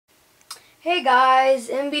Hey guys,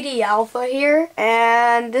 NBD Alpha here,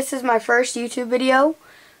 and this is my first YouTube video.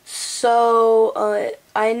 So,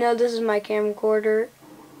 I know this is my camcorder,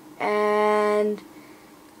 and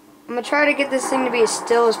I'm going to try to get this thing to be as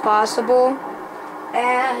still as possible.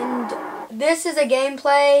 And this is a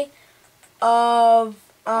gameplay of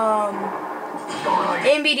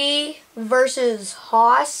NBD versus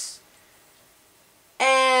HOSS.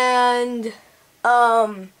 And,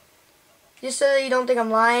 just so that you don't think I'm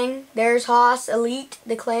lying, there's HOSS Elite,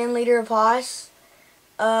 the clan leader of HOSS.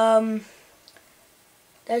 There's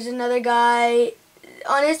another guy.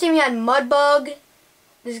 On his team he had Mudbug,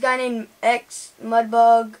 this guy named X,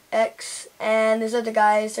 Mudbug X, and this other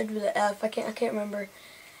guy started with an F. I can't remember.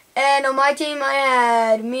 And on my team I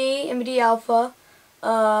had me, NBD Alpha,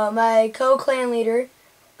 my co-clan leader,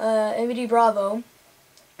 NBD Bravo,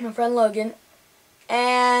 my friend Logan,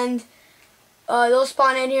 and they'll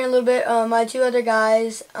spawn in here in a little bit. My two other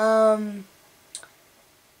guys,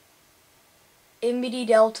 NBD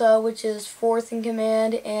Delta, which is 4th in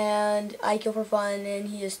command, and I kill for fun, and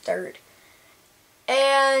he is 3rd.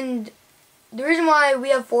 And the reason why we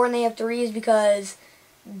have 4 and they have 3 is because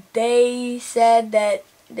they said that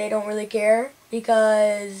they don't really care,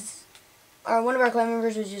 because one of our clan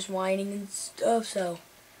members was just whining and stuff, so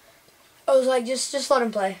I was like, just let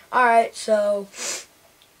him play. Alright, so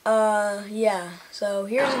yeah, so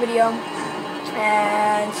here's the video,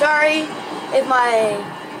 and sorry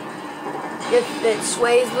if it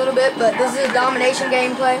sways a little bit, but this is a Domination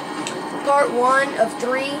gameplay, part 1 of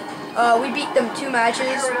 3. We beat them 2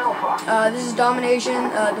 matches. This is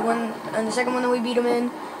Domination. The one and the second one that we beat them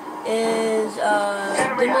in is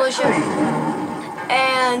Demolition,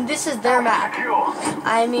 and this is their map.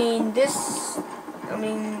 I mean,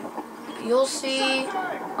 you'll see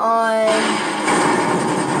on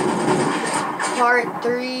part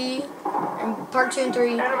 3 and part 2 and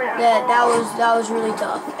 3 that was really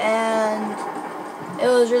tough, and it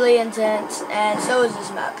was really intense, and so is this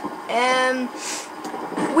map. And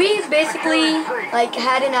we basically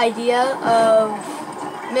had an idea of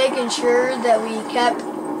making sure that we kept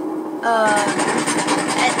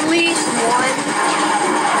at least one.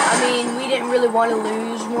 I mean, we didn't really want to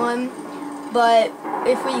lose one, but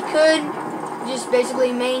if we could just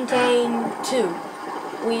basically maintain 2.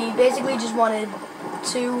 We basically just wanted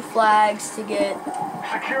 2 flags to get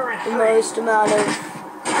the most amount of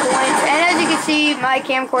points. And as you can see, my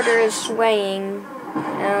camcorder is swaying.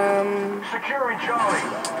 Securing Charlie.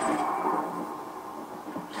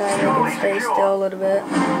 Trying to make it stay still a little bit.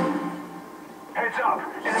 Heads up,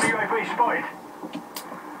 enemy UAV spotted.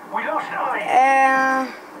 We lost A.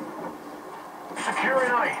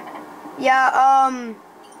 Securing A. Yeah, I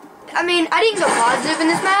mean, I didn't go positive in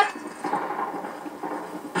this map,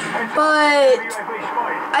 but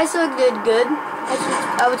I still did good,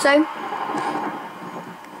 I would say.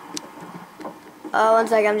 One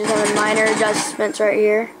second, I'm just having minor adjustments right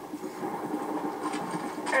here.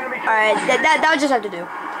 Alright, that would just have to do.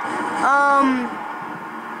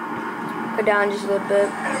 Go down just a little bit.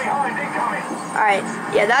 Alright,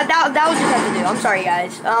 yeah, that would just have to do. I'm sorry,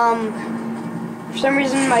 guys. For some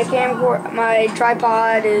reason, my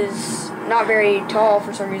tripod is not very tall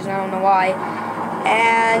for some reason. I don't know why.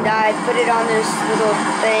 And I put it on this little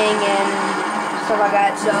thing and stuff like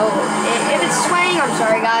that. So if it's swaying, I'm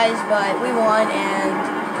sorry, guys, but we won, and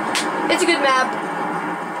it's a good map.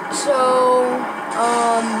 So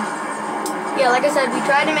yeah, like I said, we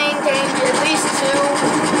tried to maintain at least 2,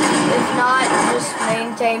 if not just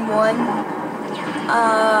maintain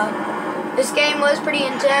 1. This game was pretty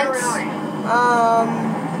intense.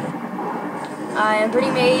 I am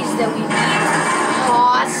pretty amazed that we beat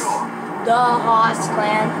HOSS, the HOSS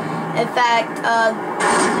clan. In fact,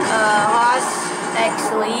 HOSS X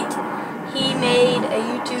Elite, he made a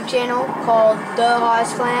YouTube channel called the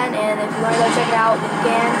HOSS clan, and if you want to go check it out, then you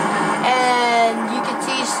can. And you can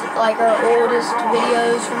see our oldest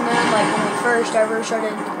videos from them, like when we first ever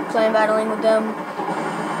started clan battling with them.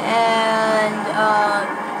 And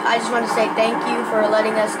I just want to say thank you for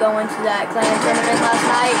letting us go into that clan tournament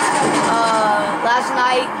last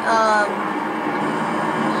night.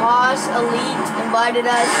 HOSS Elite invited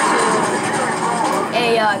us to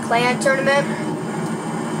a clan tournament,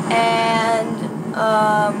 and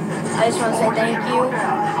I just want to say thank you.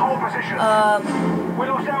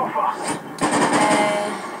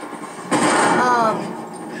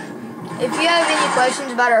 If you have any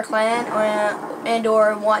questions about our clan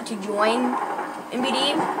or want to join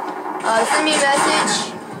NBD, send me a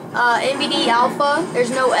message. NBD Alpha,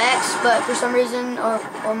 there's no X, but for some reason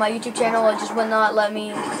on my YouTube channel it just would not let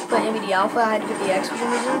me put NBD Alpha. I had to put the X for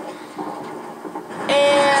some reason.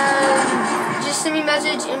 And just send me a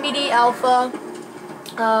message, NBD Alpha.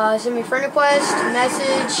 Send me a friend request,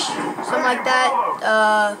 message, something like that.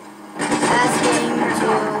 Asking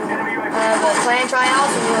to have a clan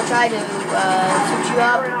tryouts, and we'll try to shoot you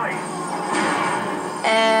up.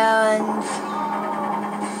 And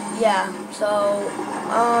yeah, so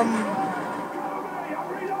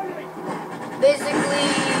basically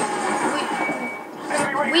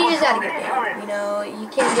we just had a good game. You know, you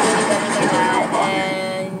can't get any better than that.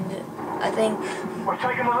 And I think,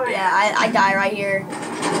 yeah, I die right here.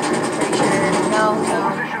 Pretty sure. No.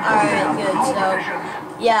 Alright, good. So,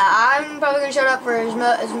 yeah, I'm probably going to shut up for as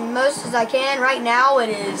most as I can. Right now, it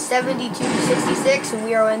is 72-66, and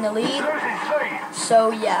we are in the lead.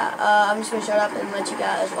 So, yeah, I'm just going to shut up and let you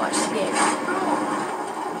guys watch the game.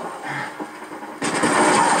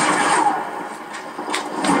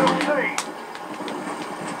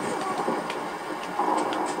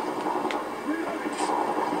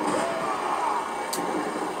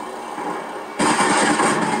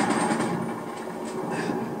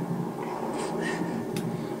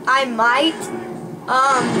 I might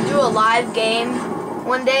do a live game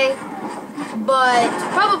one day, but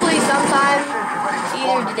probably sometime,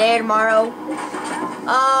 either today or tomorrow.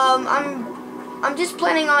 I'm just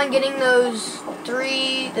planning on getting those two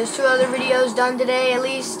other videos done today at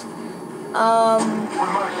least.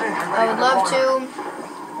 I would love to.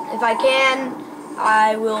 If I can,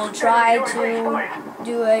 I will try to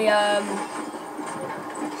do a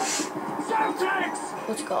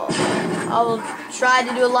what's it called? I will try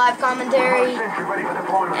to do a live commentary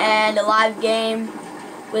and a live game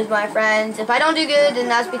with my friends. If I don't do good, then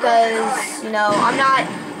that's because, you know,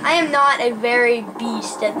 I am not a very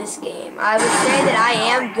beast at this game. I would say that I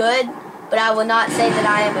am good, but I will not say that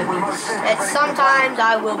I am a beast. At sometimes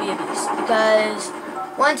I will be a beast, because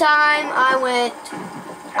one time I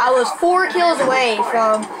was 4 kills away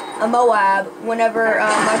from a Moab whenever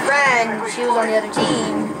my friend, she was on the other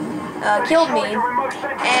team, killed me,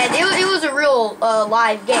 and it was a real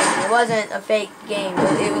live game. It wasn't a fake game.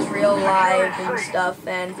 It was real live and stuff,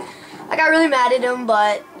 and I got really mad at him,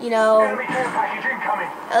 but, you know,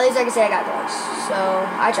 at least I can say I got close, so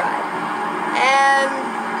I tried. And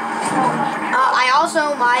I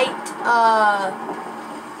also might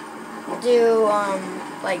do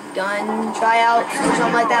like gun tryouts or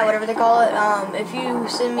something like that, whatever they call it. If you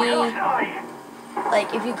send me,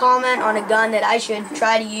 like, if you comment on a gun that I should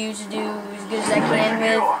try to use to do as good as I can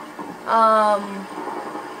with,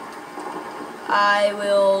 I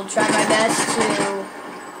will try my best to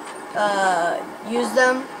use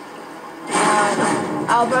them.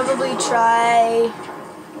 I'll probably try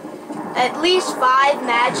at least 5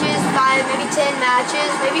 matches, maybe 10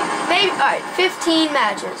 matches, maybe, alright, 15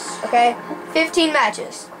 matches, okay? 15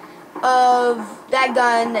 matches of that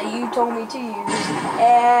gun that you told me to use,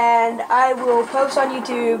 and I will post on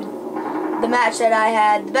YouTube the match that I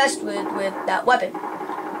had the best with that weapon.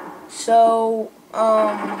 So,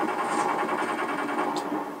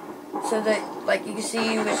 so that, like, you can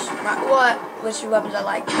see which weapons I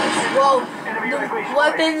like. Well, the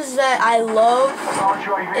weapons that I love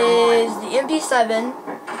is the MP7,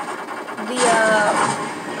 the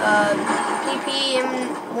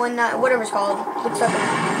PP-M19, whatever it's called. Looks like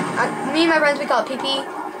me and my friends, we call it PP,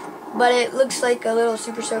 but it looks like a little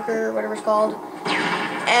Super Soaker, whatever it's called.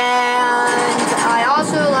 And I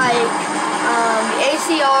also like the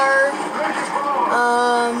ACR.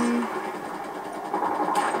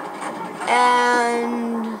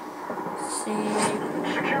 And let's see,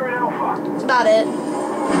 that's about it,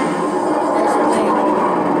 basically.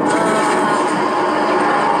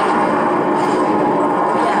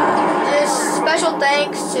 Yeah, just special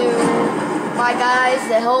thanks to my guys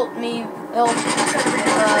that helped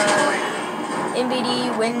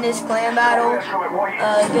NBD win this clan battle.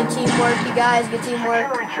 Good teamwork, you guys, good teamwork.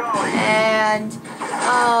 And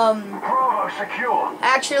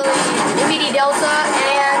actually, NBD Delta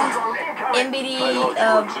and NBD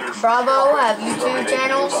Bravo have YouTube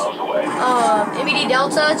channels. NBD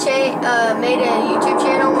Delta made a YouTube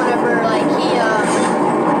channel whenever he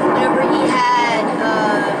had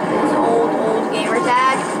his old gamer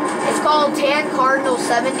tag. It's called Tan Cardinal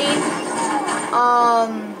 70.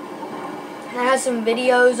 It has some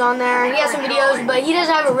videos on there. He has some videos, but he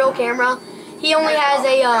doesn't have a real camera. He only has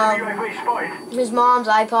a his mom's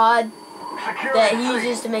iPod that he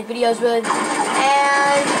uses to make videos with,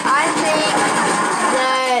 and I think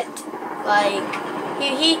that, like,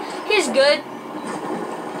 he's good.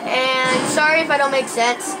 And sorry if I don't make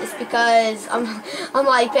sense. It's because I'm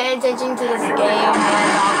like paying attention to this game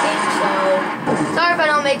and talking. So sorry if I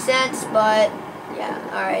don't make sense, but yeah.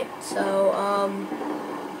 All right. So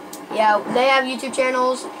yeah, they have YouTube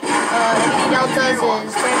channels. NBD Deltas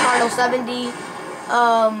is Tan Cardinal 70.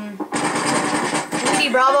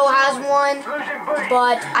 NBD Bravo has one,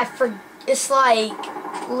 but it's like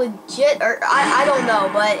legit, or I don't know,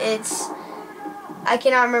 but I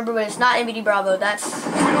cannot remember, but it's not NBD Bravo. That's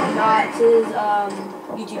not his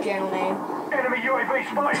YouTube channel name. Enemy UAV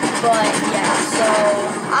spotted. But yeah, so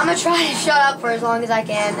I'm gonna try to shut up for as long as I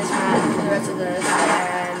can this map for the rest of this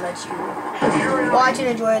and let you watch and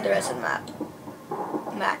enjoy the rest of the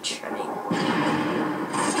match. I mean.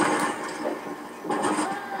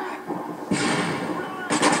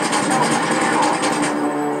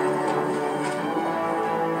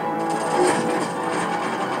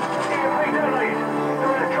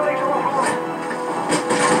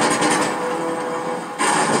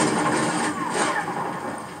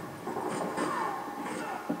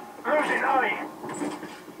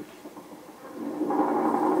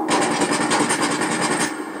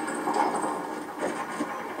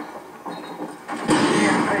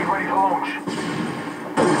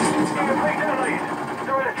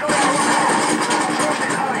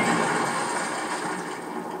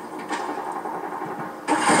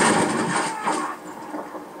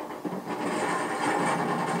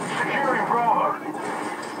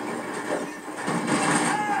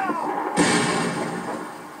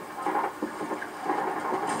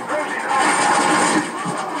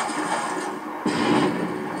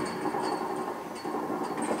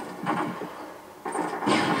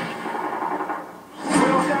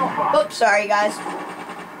 Oops, sorry guys.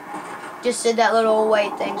 Just did that little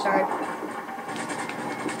wait thing, sorry.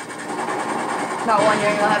 Not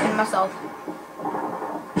wondering what happened to myself.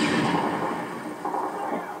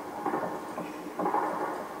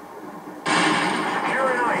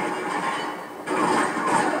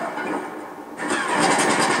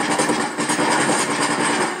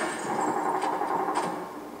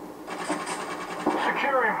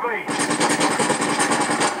 Securing B.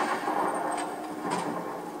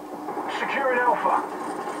 Securing Alpha.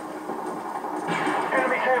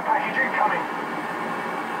 Enemy care package incoming.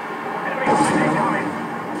 Enemy package incoming.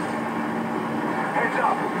 Heads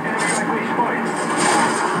up. Enemy UAV spotted.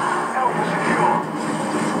 Alpha secure.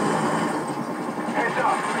 Heads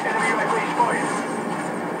up. Enemy UAV spotted.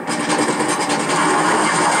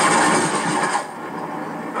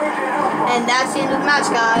 Losing Alpha. And that's the end of the match,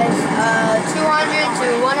 guys. 200 to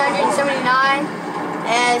 179.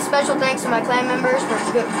 And special thanks to my clan members for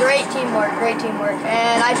great teamwork,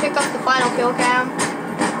 And I picked up the final kill cam,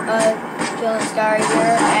 killing this guy right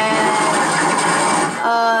here,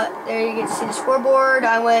 and there you get to see the scoreboard.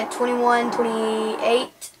 I went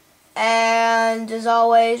 21-28, and as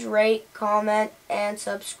always, rate, comment, and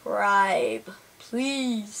subscribe,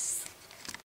 please.